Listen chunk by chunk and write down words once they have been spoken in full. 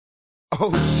Oh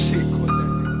shit, what's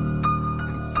that?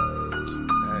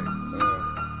 Hey,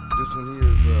 this one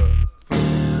here is for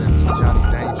the Johnny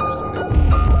Dangerous when they be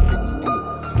fucking 50 deep.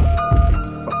 They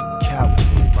be fucking cowards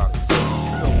when they about it.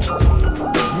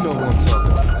 You know who I'm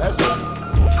talking about. That's right.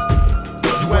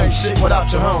 You ain't shit without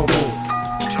your homeboys.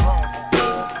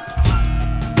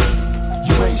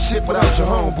 You ain't shit without your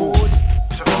homeboys.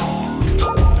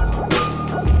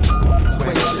 You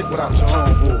ain't shit without your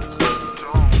homeboys.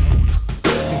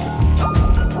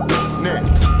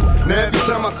 Now every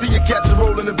time I see you catch a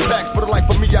roll in the back, for the life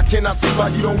of me I cannot see why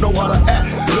you don't know how to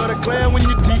act. Love the clan when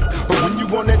you're deep, but when you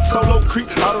on that solo creep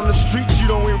out on the streets, you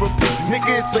don't even repeat.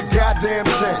 Nigga, it's a goddamn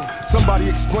shame. Somebody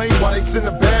explain why they send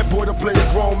a bad boy to play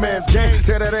a grown man's game.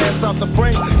 Tear that ass out the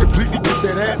frame, completely get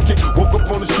that ass kicked. Woke up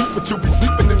on the street, but you be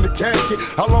sleeping in the casket.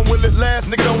 How long will it last?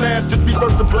 Nigga, don't ask, just be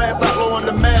first to blast. Outlaw on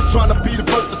the mask, trying to be the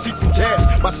first to see some cash.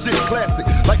 My shit classic,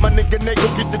 like my nigga Nate,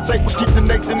 go get the tape. We keep the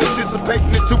nation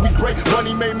anticipating until we break.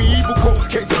 Money made me evil, cold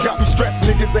cases got me stressed.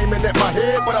 Niggas aiming at my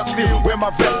head, but I still wear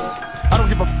my vest. I don't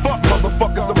give a fuck,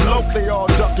 motherfuckers, I'm low. They all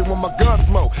ducking when my gun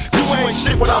smoke. You ain't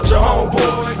shit without your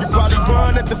homeboys. You probably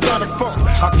run at the sound of funk.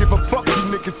 I give a fuck, you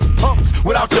niggas is punks.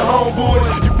 Without your homeboys,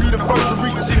 you be the first to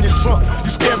reach in your trunk.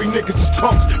 You scary niggas is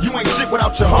punks. You ain't shit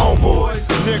without your homeboys,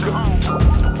 nigga.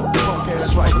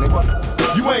 That's right,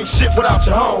 nigga. You ain't shit without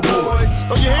your homeboys.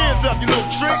 Throw your hands up, you little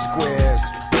trick. Squares.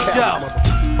 Yo,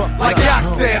 like Yak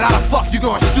said, how the fuck you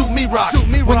gonna shoot me rock?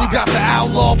 When you got the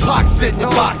outlaw Pac shit in your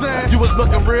box. You was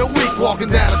looking real weak walking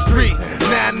down the street.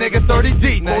 Now nigga 30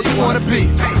 deep, all you wanna be.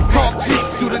 Talk cheap,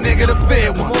 shoot a nigga the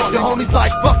fair one. Your homies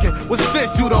like fucking, what's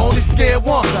this? You the only scared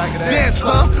one. Damn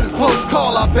son, close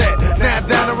call I bet. Now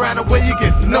down around the way you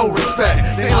get no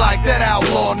respect. They like that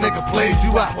outlaw nigga played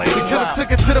you out. The killer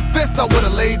took it to the fist, I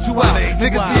would've laid you out.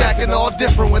 Niggas be acting all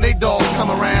different when they dogs come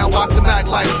around. Watch them act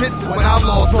like bitches when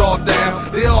outlaws draw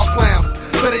down. They all clowns,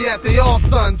 better yet they all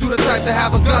sons. Do the type to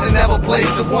have a gun and never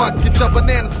blaze the one. Get your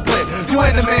banana split, you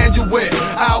ain't the man you with.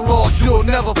 Outlaws you'll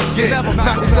never forget.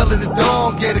 Machiavelli the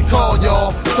dawn, get it called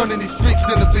y'all. Turning these streets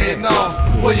into Vietnam.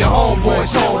 Where your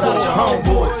homeboys, without your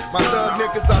homeboys. My thug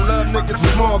niggas, I love niggas from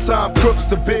small time crooks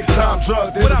to big time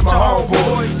drug dealers. My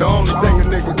homeboys, the only thing a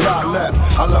nigga got left.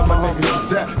 I love my niggas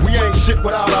to death. We ain't shit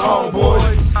without our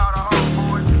homeboys.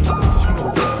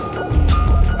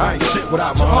 I ain't shit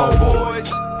without my homeboys.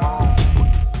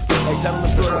 Hey, tell them the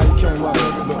story how you came up,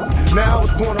 nigga. Look. Now I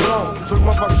was born alone. Took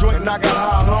my fucking joint and I got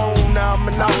high alone. Now I'm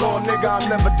an outlaw, nigga, I'll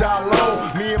never die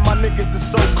alone. Me and my niggas is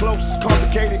so close, it's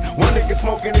complicated. One nigga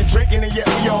smoking and drinking and yet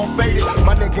we all faded.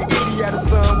 My nigga Edie had a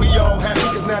son, we all happy.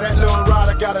 Cause now that little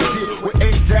rider got a deal with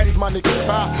 8 daddies. My niggas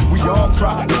 5, we all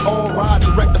cry. We all ride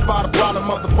to rectify the problem.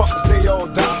 Motherfuckers, they all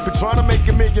die. Been trying to make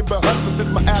a million, but hustle since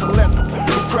my adolescence.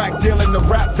 From crack dealing to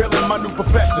rap villain, my new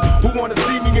profession. Who wanna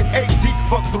see me in 8 deep?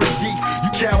 Fuck 3D.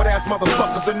 You coward ass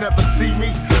motherfuckers will never see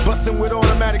me. Bustin' with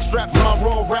automatic straps on my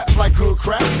raw raps like good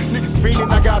crap. Niggas fiending,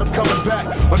 I got them coming back.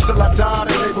 Until I die,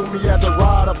 they label me as a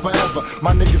rider forever.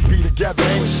 My niggas be together,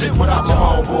 ain't shit without your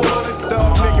homeboys.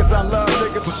 Thug niggas, I love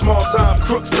niggas from small time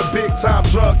crooks to big time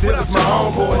drug dealers, my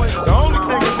homeboys. The only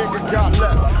thing a nigga got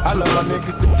left, I love my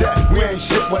niggas to death. We ain't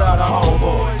shit without our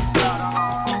homeboys.